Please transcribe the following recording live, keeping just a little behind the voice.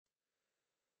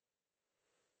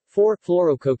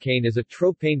4-fluorococaine is a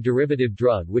tropane derivative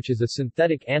drug which is a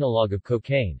synthetic analog of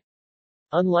cocaine.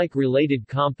 Unlike related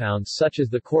compounds such as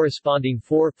the corresponding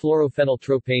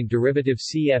 4-fluorophenyltropane derivative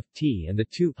CFT and the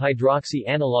 2-hydroxy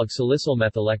analog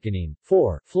salicylmethylecgonine,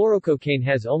 4-fluorococaine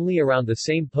has only around the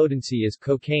same potency as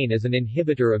cocaine as an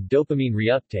inhibitor of dopamine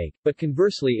reuptake, but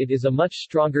conversely it is a much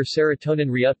stronger serotonin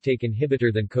reuptake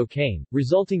inhibitor than cocaine,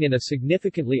 resulting in a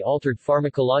significantly altered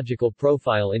pharmacological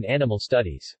profile in animal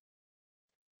studies.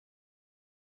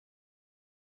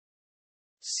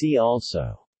 See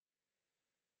also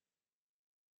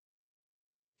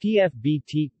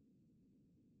PFBT,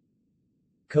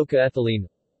 cocaethylene,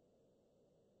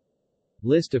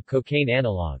 List of cocaine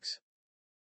analogs.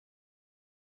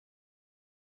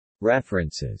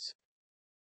 References